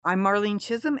I'm Marlene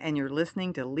Chisholm, and you're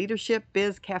listening to Leadership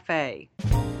Biz Cafe.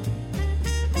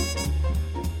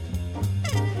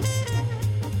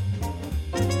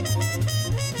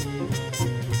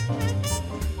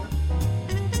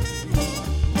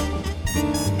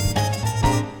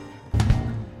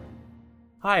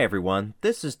 Hi everyone,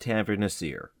 this is Tanvir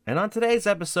Nasir, and on today's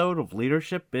episode of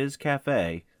Leadership Biz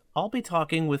Cafe, I'll be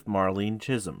talking with Marlene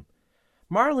Chisholm.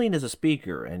 Marlene is a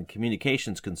speaker and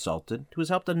communications consultant who has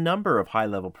helped a number of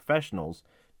high-level professionals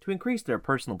to increase their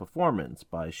personal performance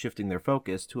by shifting their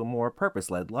focus to a more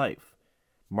purpose-led life.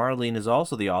 Marlene is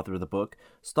also the author of the book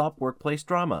Stop Workplace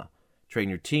Drama: Train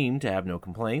Your Team to Have No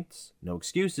Complaints, No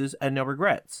Excuses, and No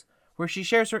Regrets, where she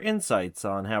shares her insights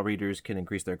on how readers can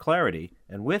increase their clarity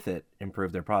and with it,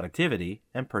 improve their productivity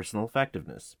and personal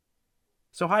effectiveness.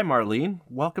 So hi Marlene,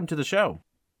 welcome to the show.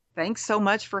 Thanks so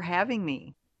much for having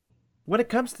me. When it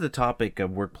comes to the topic of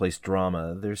workplace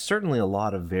drama, there's certainly a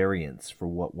lot of variance for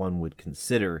what one would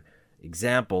consider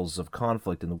examples of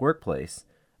conflict in the workplace,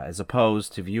 as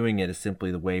opposed to viewing it as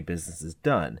simply the way business is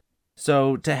done.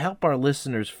 So, to help our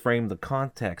listeners frame the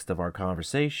context of our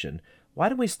conversation, why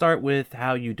don't we start with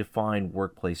how you define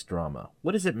workplace drama?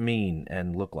 What does it mean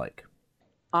and look like?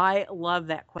 I love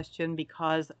that question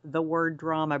because the word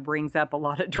drama brings up a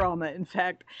lot of drama. In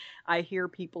fact, I hear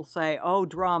people say, "Oh,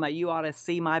 drama, you ought to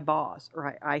see my boss."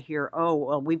 Or I hear, "Oh,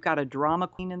 well, we've got a drama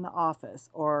queen in the office,"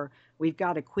 or "We've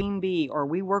got a queen bee," or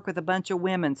 "We work with a bunch of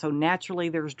women, so naturally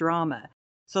there's drama."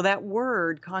 So that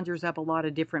word conjures up a lot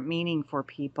of different meaning for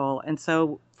people. And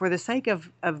so for the sake of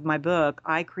my book,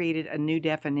 I created a new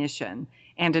definition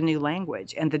and a new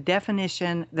language. And the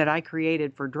definition that I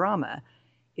created for drama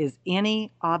is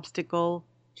any obstacle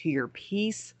to your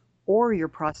peace or your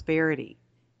prosperity.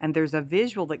 And there's a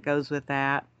visual that goes with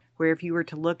that, where if you were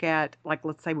to look at, like,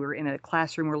 let's say we were in a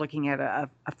classroom, we're looking at a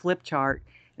flip chart,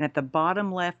 and at the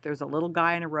bottom left, there's a little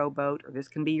guy in a rowboat, or this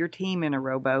can be your team in a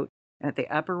rowboat. And at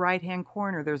the upper right-hand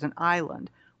corner, there's an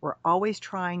island. We're always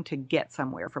trying to get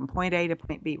somewhere from point A to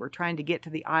point B. We're trying to get to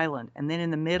the island. And then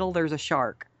in the middle, there's a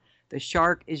shark. The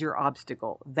shark is your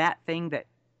obstacle, that thing that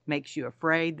makes you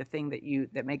afraid, the thing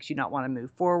that makes you not want to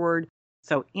move forward.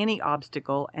 So any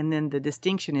obstacle, and then the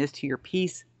distinction is to your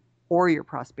peace or your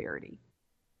prosperity.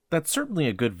 That's certainly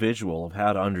a good visual of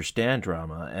how to understand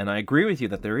drama, and I agree with you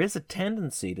that there is a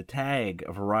tendency to tag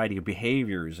a variety of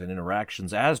behaviors and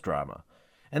interactions as drama.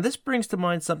 And this brings to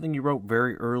mind something you wrote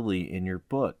very early in your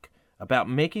book about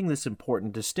making this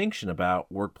important distinction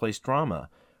about workplace drama,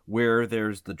 where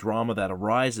there's the drama that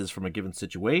arises from a given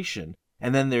situation,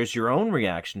 and then there's your own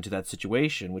reaction to that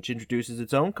situation, which introduces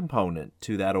its own component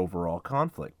to that overall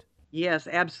conflict. Yes,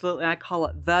 absolutely. I call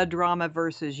it the drama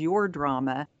versus your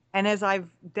drama. And as I've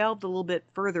delved a little bit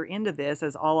further into this,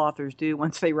 as all authors do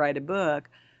once they write a book,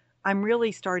 I'm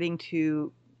really starting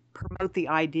to promote the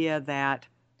idea that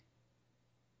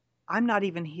I'm not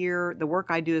even here, the work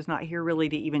I do is not here really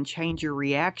to even change your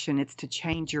reaction, it's to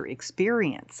change your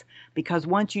experience. Because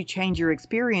once you change your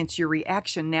experience, your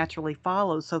reaction naturally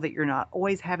follows, so that you're not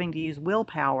always having to use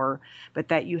willpower, but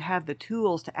that you have the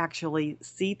tools to actually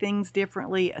see things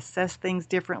differently, assess things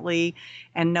differently,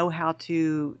 and know how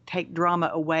to take drama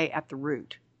away at the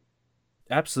root.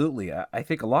 Absolutely. I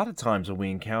think a lot of times when we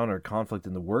encounter conflict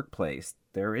in the workplace,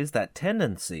 there is that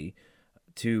tendency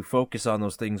to focus on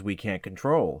those things we can't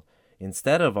control,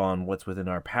 instead of on what's within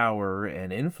our power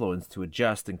and influence to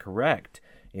adjust and correct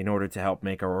in order to help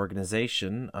make our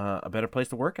organization a better place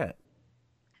to work at.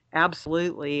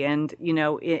 Absolutely. And,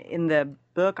 in the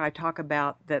book, I talk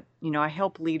about that, I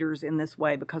help leaders in this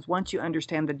way because once you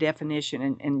understand the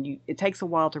definition, it takes a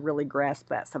while to really grasp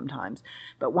that sometimes.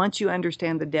 But once you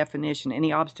understand the definition,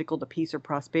 any obstacle to peace or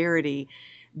prosperity,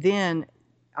 then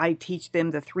I teach them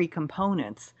the three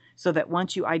components, so that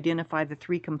once you identify the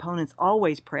three components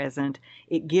always present,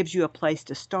 it gives you a place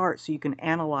to start so you can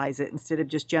analyze it instead of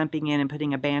just jumping in and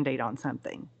putting a Band-Aid on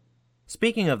something.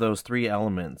 Speaking of those three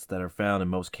elements that are found in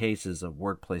most cases of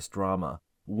workplace drama,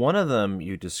 one of them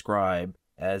you describe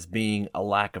as being a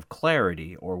lack of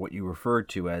clarity, or what you referred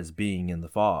to as being in the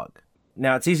fog.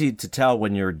 Now, it's easy to tell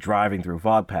when you're driving through a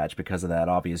fog patch because of that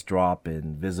obvious drop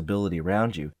in visibility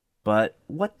around you. But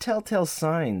what telltale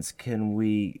signs can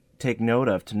we take note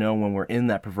of to know when we're in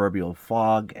that proverbial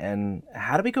fog, and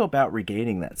how do we go about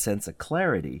regaining that sense of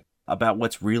clarity about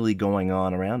what's really going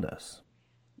on around us?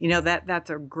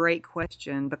 That's a great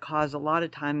question because a lot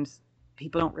of times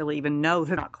people don't really even know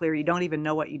they're not clear. You don't even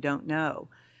know what you don't know.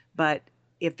 But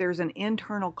if there's an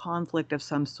internal conflict of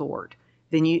some sort,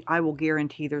 then I will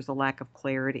guarantee there's a lack of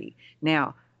clarity.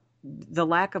 Now, the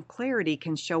lack of clarity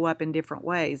can show up in different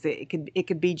ways. It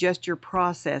could be just your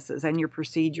processes and your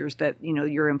procedures that,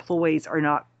 your employees are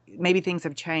not maybe things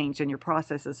have changed and your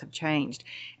processes have changed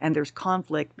and there's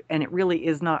conflict, and it really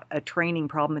is not a training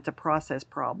problem, it's a process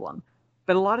problem.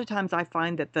 But a lot of times I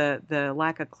find that the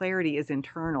lack of clarity is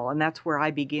internal, and that's where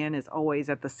I begin, is always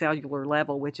at the cellular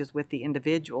level, which is with the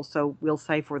individual. So we'll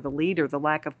say for the leader, the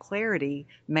lack of clarity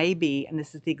may be, and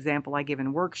this is the example I give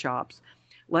in workshops,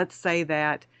 let's say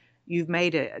that you've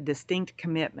made a distinct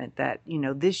commitment that,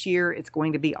 this year it's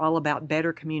going to be all about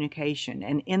better communication.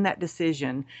 And in that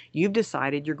decision, you've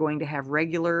decided you're going to have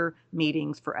regular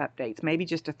meetings for updates, maybe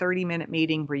just a 30-minute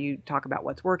meeting where you talk about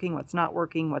what's working, what's not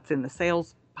working, what's in the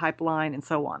sales pipeline, and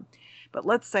so on. But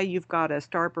let's say you've got a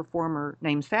star performer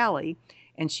named Sally,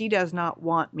 and she does not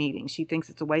want meetings. She thinks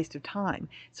it's a waste of time.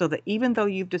 So that even though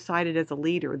you've decided as a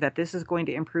leader that this is going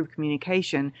to improve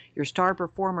communication, your star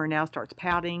performer now starts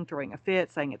pouting, throwing a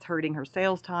fit, saying it's hurting her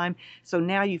sales time. So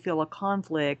now you feel a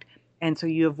conflict, and so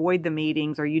you avoid the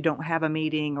meetings, or you don't have a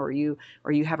meeting, or you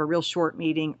have a real short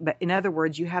meeting. But in other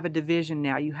words, you have a division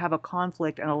now. You have a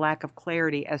conflict and a lack of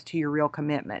clarity as to your real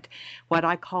commitment. What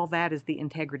I call that is the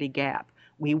integrity gap.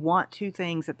 We want two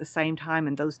things at the same time,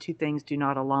 and those two things do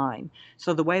not align.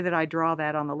 So the way that I draw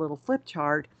that on the little flip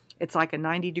chart, it's like a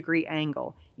 90-degree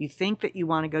angle. You think that you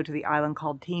want to go to the island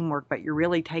called teamwork, but you're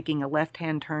really taking a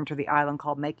left-hand turn to the island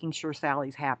called making sure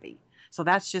Sally's happy. So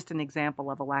that's just an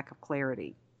example of a lack of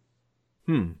clarity.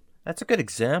 That's a good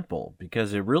example,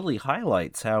 because it really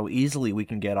highlights how easily we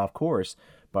can get off course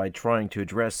by trying to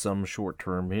address some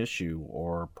short-term issue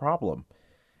or problem.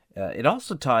 It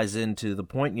also ties into the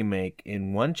point you make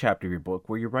in one chapter of your book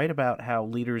where you write about how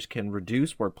leaders can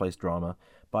reduce workplace drama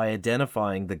by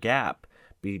identifying the gap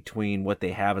between what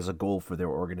they have as a goal for their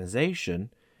organization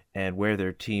and where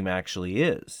their team actually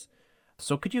is.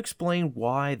 So could you explain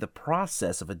why the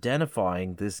process of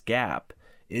identifying this gap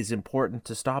is important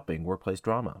to stopping workplace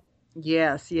drama?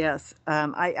 Yes, yes.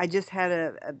 I just had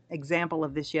an example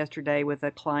of this yesterday with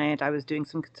a client. I was doing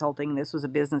some consulting. This was a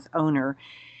business owner,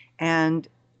 and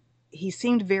he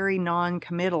seemed very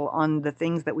non-committal on the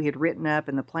things that we had written up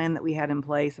and the plan that we had in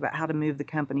place about how to move the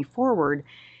company forward.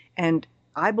 And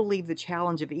I believe the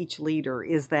challenge of each leader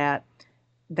is that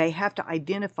they have to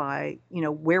identify,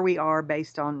 where we are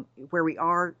based on where we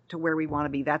are to where we want to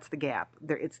be. That's the gap.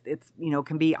 There, it's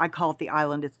can be. I call it the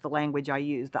island. It's the language I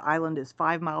use. The island is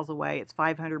 5 miles away. It's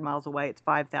 500 miles away. It's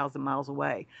 5,000 miles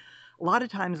away. A lot of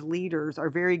times leaders are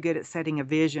very good at setting a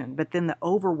vision, but then the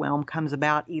overwhelm comes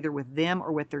about either with them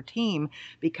or with their team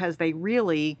because they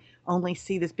really only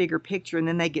see this bigger picture, and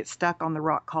then they get stuck on the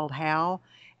rock called how.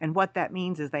 And what that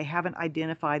means is they haven't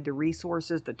identified the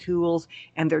resources, the tools,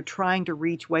 and they're trying to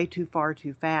reach way too far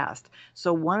too fast.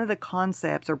 So one of the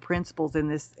concepts or principles in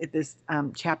this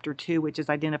chapter 2, which is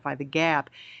identify the gap,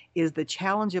 is the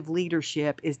challenge of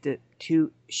leadership is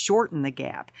to shorten the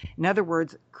gap. In other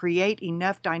words, create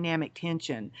enough dynamic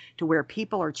tension to where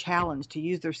people are challenged to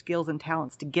use their skills and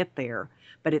talents to get there,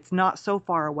 but it's not so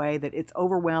far away that it's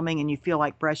overwhelming and you feel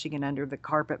like brushing it under the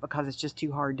carpet because it's just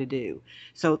too hard to do.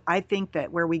 So I think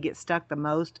that where we get stuck the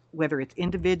most, whether it's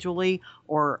individually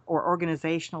or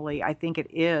organizationally, I think it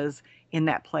is in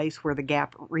that place where the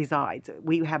gap resides.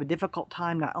 We have a difficult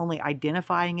time not only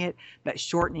identifying it, but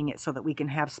shortening it so that we can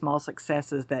have small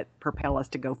successes that propel us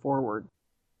to go forward.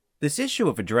 This issue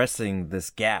of addressing this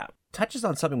gap touches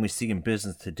on something we see in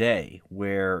business today,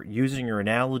 where, using your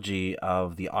analogy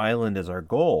of the island as our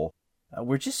goal,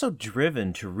 we're just so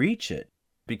driven to reach it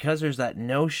because there's that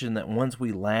notion that once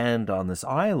we land on this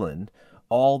island,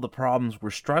 all the problems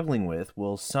we're struggling with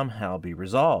will somehow be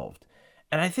resolved.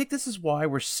 And I think this is why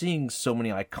we're seeing so many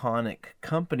iconic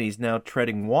companies now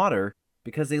treading water,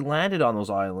 because they landed on those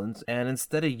islands, and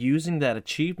instead of using that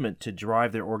achievement to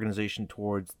drive their organization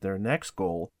towards their next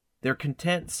goal, they're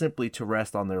content simply to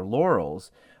rest on their laurels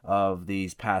of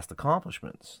these past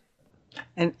accomplishments.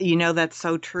 And that's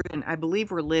so true. And I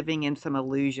believe we're living in some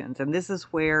illusions. And this is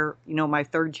where, my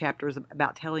third chapter is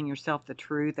about telling yourself the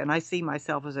truth. And I see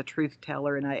myself as a truth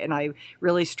teller, and I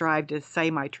really strive to say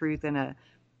my truth in a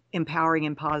empowering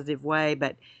and positive way.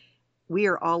 But we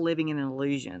are all living in an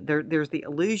illusion. There's the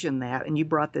illusion that, and you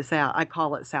brought this out, I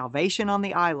call it salvation on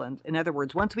the island. In other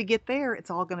words, once we get there,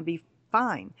 it's all going to be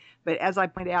fine. But as I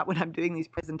point out when I'm doing these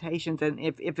presentations, and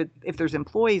if there's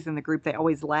employees in the group, they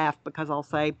always laugh because I'll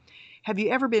say, Have you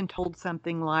ever been told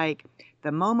something like,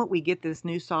 the moment we get this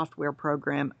new software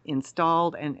program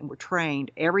installed and we're trained,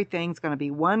 everything's going to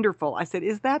be wonderful? I said,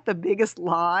 is that the biggest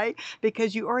lie?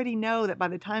 Because you already know that by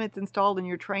the time it's installed and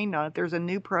you're trained on it, there's a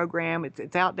new program.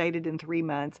 It's outdated in 3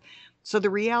 months. So the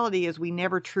reality is we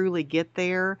never truly get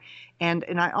there. And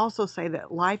I also say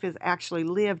that life is actually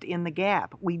lived in the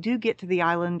gap. We do get to the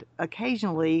island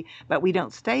occasionally, but we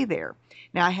don't stay there.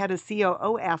 Now, I had a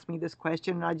COO ask me this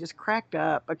question, and I just cracked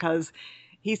up because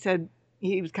he said,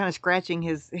 he was kind of scratching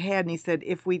his head, and he said,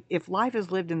 if life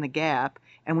is lived in the gap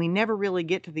and we never really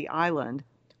get to the island,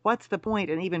 what's the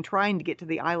point in even trying to get to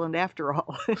the island after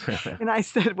all? And I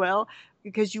said, well,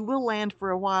 because you will land for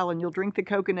a while and you'll drink the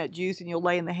coconut juice and you'll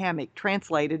lay in the hammock.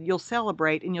 Translated, you'll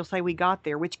celebrate and you'll say, we got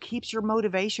there, which keeps your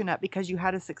motivation up because you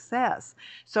had a success.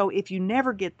 So if you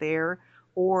never get there,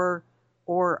 or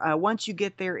once you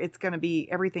get there, it's going to be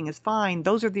everything is fine.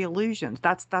 Those are the illusions.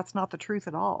 That's not the truth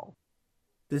at all.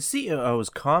 The COO's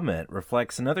comment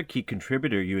reflects another key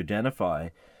contributor you identify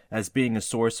as being a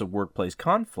source of workplace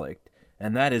conflict,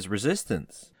 and that is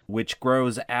resistance, which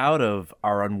grows out of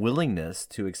our unwillingness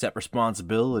to accept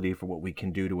responsibility for what we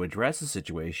can do to address a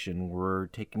situation we're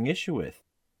taking issue with.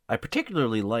 I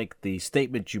particularly like the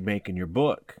statement you make in your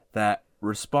book that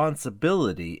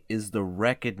responsibility is the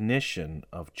recognition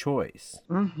of choice.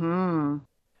 Mm-hmm.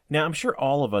 Now, I'm sure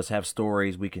all of us have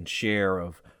stories we can share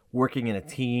of working in a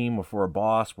team or for a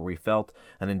boss where we felt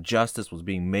an injustice was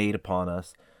being made upon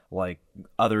us, like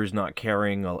others not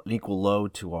carrying an equal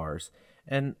load to ours.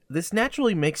 And this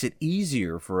naturally makes it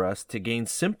easier for us to gain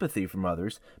sympathy from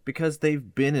others because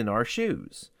they've been in our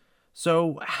shoes.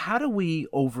 So how do we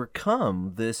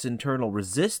overcome this internal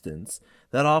resistance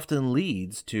that often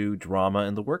leads to drama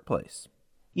in the workplace?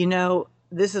 You know,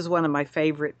 this is one of my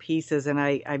favorite pieces, and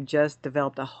I've just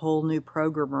developed a whole new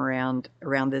program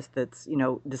around this that's,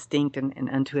 distinct and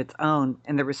unto its own.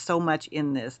 And there was so much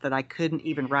in this that I couldn't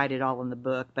even write it all in the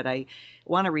book. But I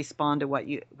want to respond to what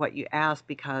you asked,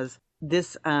 because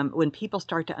this when people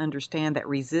start to understand that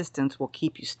resistance will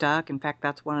keep you stuck. In fact,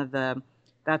 that's one of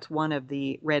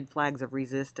the red flags of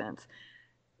resistance.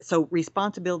 So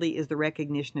responsibility is the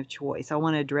recognition of choice. I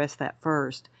want to address that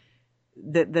first.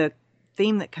 The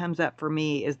theme that comes up for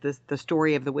me is the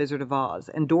story of the Wizard of Oz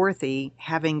and Dorothy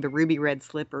having the ruby red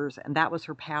slippers, and that was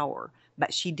her power,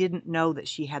 but she didn't know that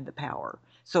she had the power.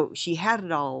 So she had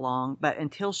it all along, but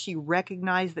until she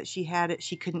recognized that she had it,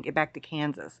 she couldn't get back to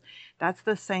Kansas. That's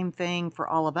the same thing for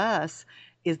all of us,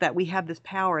 is that we have this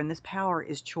power, and this power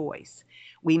is choice.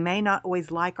 We may not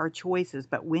always like our choices,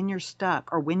 but when you're stuck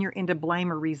or when you're into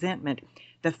blame or resentment,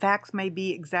 the facts may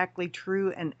be exactly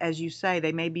true, and as you say,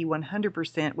 they may be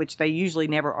 100%, which they usually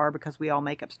never are because we all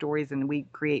make up stories and we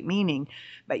create meaning.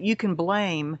 But you can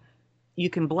blame,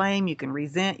 you can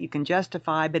resent, you can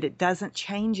justify, but it doesn't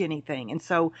change anything. And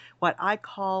so what I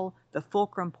call the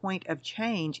fulcrum point of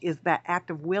change is that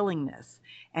act of willingness.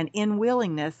 And in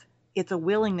willingness, it's a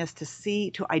willingness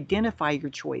to identify your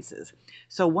choices.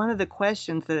 So one of the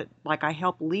questions that, like, I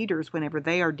help leaders whenever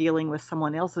they are dealing with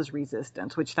someone else's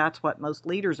resistance, which that's what most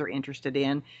leaders are interested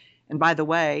in. And by the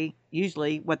way,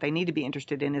 usually what they need to be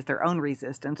interested in is their own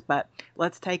resistance. But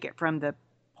let's take it from the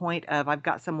point of, I've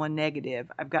got someone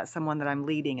negative, I've got someone that I'm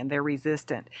leading and they're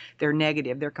resistant, they're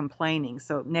negative, they're complaining.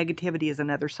 So negativity is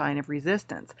another sign of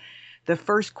resistance. The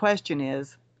first question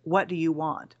is, what do you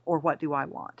want, or what do I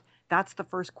want? That's the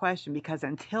first question, because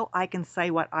until I can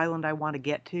say what island I want to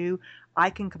get to, I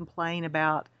can complain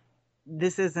about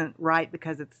this isn't right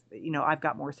because it's, I've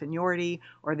got more seniority,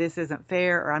 or this isn't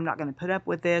fair, or I'm not going to put up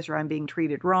with this, or I'm being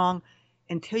treated wrong.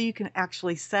 Until you can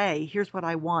actually say, here's what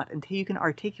I want, until you can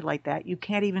articulate that, you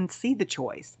can't even see the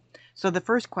choice. So the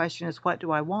first question is, what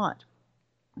do I want?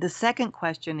 The second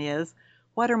question is,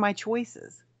 what are my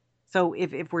choices? So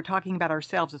if we're talking about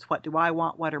ourselves, it's what do I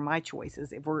want? What are my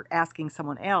choices? If we're asking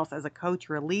someone else as a coach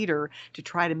or a leader to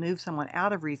try to move someone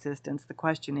out of resistance, the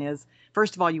question is,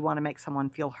 first of all, you want to make someone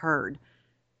feel heard.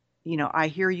 I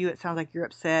hear you. It sounds like you're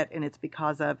upset and it's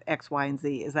because of X, Y, and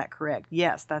Z. Is that correct?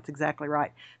 Yes, that's exactly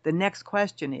right. The next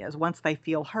question is, once they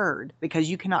feel heard, because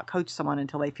you cannot coach someone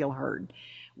until they feel heard.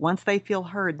 Once they feel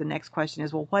heard, the next question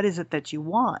is, well, what is it that you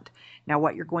want? Now,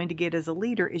 what you're going to get as a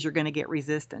leader is you're going to get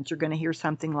resistance. You're going to hear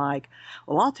something like,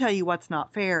 well, I'll tell you what's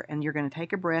not fair. And you're going to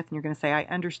take a breath and you're going to say, I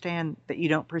understand that you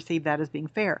don't perceive that as being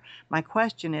fair. My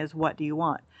question is, what do you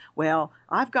want? Well,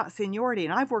 I've got seniority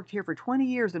and I've worked here for 20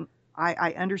 years and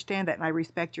I understand that and I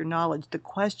respect your knowledge. The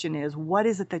question is, what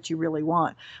is it that you really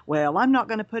want? Well, I'm not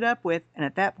going to put up with, and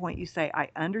at that point you say, I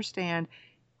understand.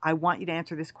 I want you to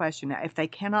answer this question. Now, if they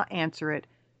cannot answer it,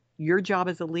 your job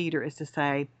as a leader is to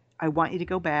say, I want you to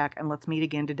go back and let's meet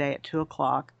again today at 2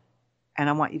 o'clock. And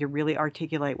I want you to really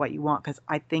articulate what you want, because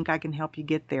I think I can help you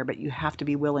get there, but you have to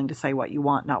be willing to say what you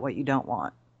want, not what you don't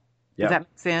want. Does that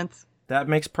make sense? That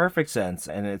makes perfect sense,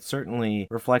 and it certainly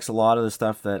reflects a lot of the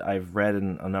stuff that I've read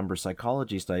in a number of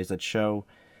psychology studies that show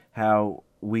how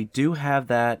we do have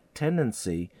that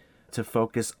tendency to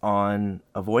focus on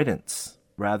avoidance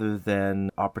rather than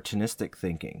opportunistic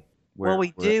thinking. Well,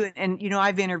 we do. And,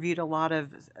 I've interviewed a lot of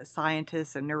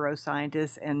scientists and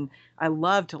neuroscientists, and I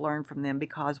love to learn from them,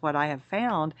 because what I have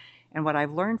found and what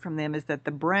I've learned from them is that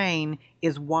the brain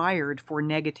is wired for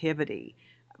negativity.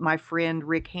 My friend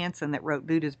Rick Hansen, that wrote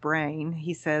Buddha's Brain,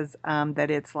 he says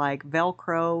that it's like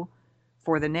Velcro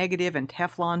for the negative and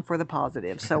Teflon for the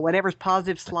positive. So whatever's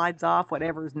positive slides off,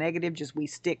 whatever's negative, just we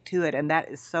stick to it. And that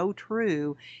is so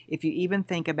true. If you even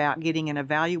think about getting an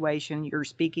evaluation, you're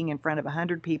speaking in front of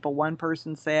 100 people. One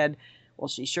person said, well,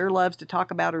 she sure loves to talk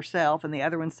about herself, and the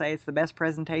other one say it's the best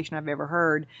presentation I've ever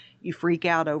heard. You freak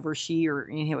out over she or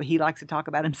he likes to talk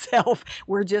about himself.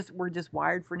 We're just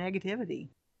wired for negativity.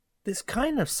 This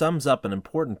kind of sums up an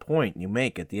important point you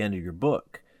make at the end of your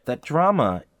book, that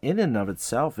drama in and of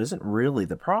itself isn't really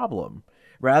the problem.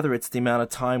 Rather, it's the amount of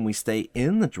time we stay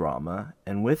in the drama,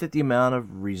 and with it the amount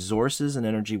of resources and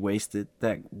energy wasted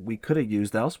that we could have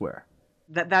used elsewhere.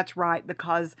 That's right,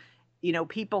 because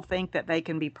people think that they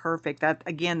can be perfect.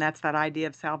 That's that idea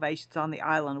of salvation's on the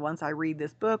island. Once I read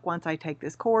this book, once I take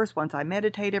this course, once I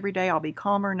meditate every day, I'll be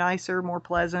calmer, nicer, more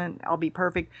pleasant, I'll be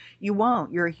perfect. You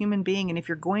won't. You're a human being, and if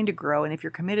you're going to grow, and if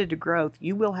you're committed to growth,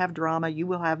 you will have drama, you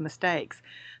will have mistakes.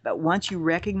 But once you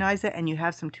recognize it and you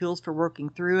have some tools for working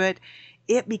through it,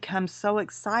 it becomes so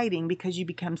exciting because you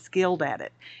become skilled at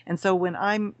it. And so when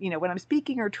I'm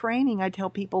speaking or training, I tell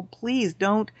people, please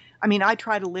don't, I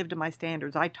try to live to my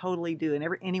standards. I totally do. And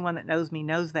anyone that knows me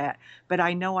knows that. But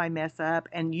I know I mess up,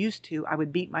 and I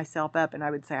would beat myself up, and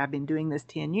I would say, I've been doing this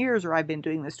 10 years, or I've been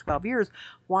doing this 12 years.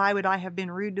 Why would I have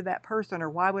been rude to that person? Or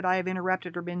why would I have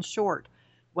interrupted or been short?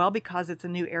 Well, because it's a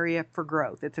new area for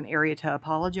growth. It's an area to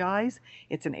apologize.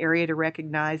 It's an area to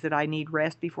recognize that I need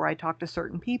rest before I talk to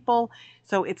certain people.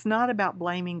 So it's not about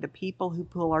blaming the people who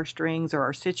pull our strings or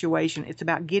our situation. It's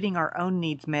about getting our own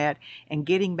needs met and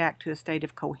getting back to a state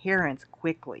of coherence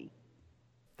quickly.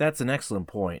 That's an excellent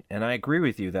point, and I agree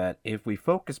with you that if we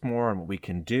focus more on what we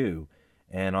can do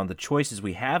and on the choices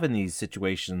we have in these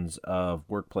situations of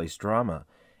workplace drama,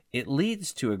 it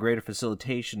leads to a greater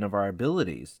facilitation of our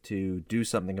abilities to do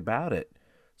something about it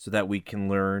so that we can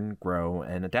learn, grow,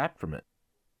 and adapt from it.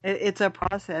 It's a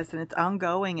process, and it's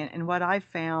ongoing. And what I've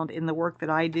found in the work that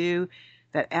I do,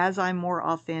 that as I'm more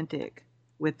authentic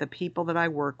with the people that I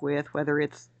work with, whether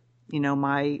it's,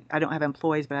 I don't have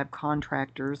employees, but I have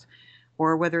contractors,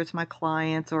 or whether it's my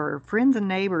clients or friends and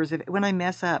neighbors, when I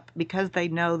mess up, because they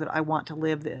know that I want to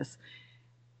live this,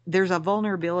 there's a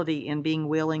vulnerability in being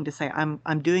willing to say,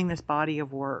 I'm doing this body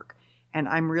of work, and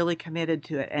I'm really committed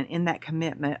to it. And in that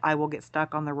commitment, I will get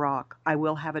stuck on the rock. I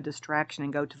will have a distraction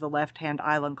and go to the left-hand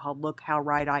island called Look How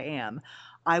Right I Am.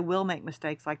 I will make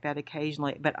mistakes like that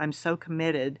occasionally, but I'm so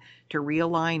committed to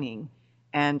realigning,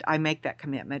 and I make that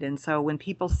commitment. And so when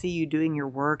people see you doing your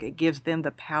work, it gives them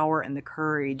the power and the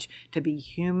courage to be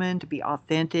human, to be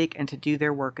authentic, and to do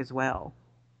their work as well.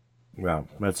 Well,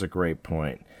 that's a great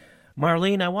point.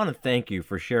 Marlene, I want to thank you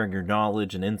for sharing your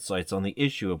knowledge and insights on the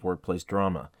issue of workplace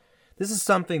drama. This is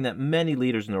something that many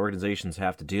leaders and organizations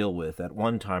have to deal with at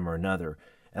one time or another,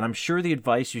 and I'm sure the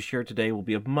advice you shared today will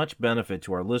be of much benefit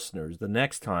to our listeners the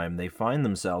next time they find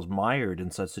themselves mired in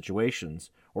such situations,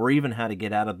 or even how to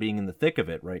get out of being in the thick of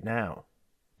it right now.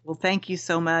 Well, thank you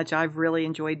so much. I've really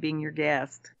enjoyed being your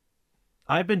guest.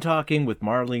 I've been talking with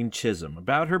Marlene Chisholm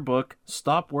about her book,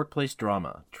 Stop Workplace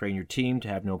Drama, Train Your Team to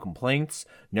Have No Complaints,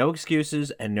 No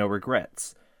Excuses, and No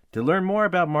Regrets. To learn more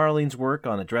about Marlene's work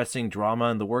on addressing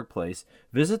drama in the workplace,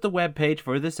 visit the webpage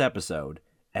for this episode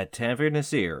at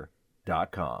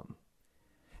tanvirnasir.com.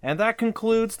 And that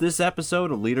concludes this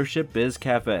episode of Leadership Biz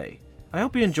Cafe. I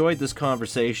hope you enjoyed this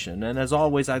conversation, and as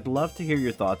always, I'd love to hear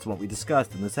your thoughts on what we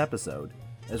discussed in this episode,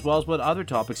 as well as what other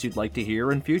topics you'd like to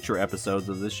hear in future episodes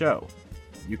of the show.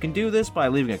 You can do this by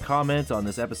leaving a comment on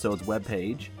this episode's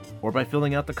webpage, or by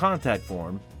filling out the contact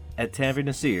form at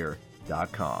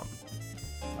tanvirnasir.com.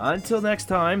 Until next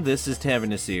time, this is Tanvir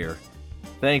Nasir.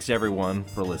 Thanks everyone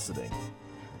for listening.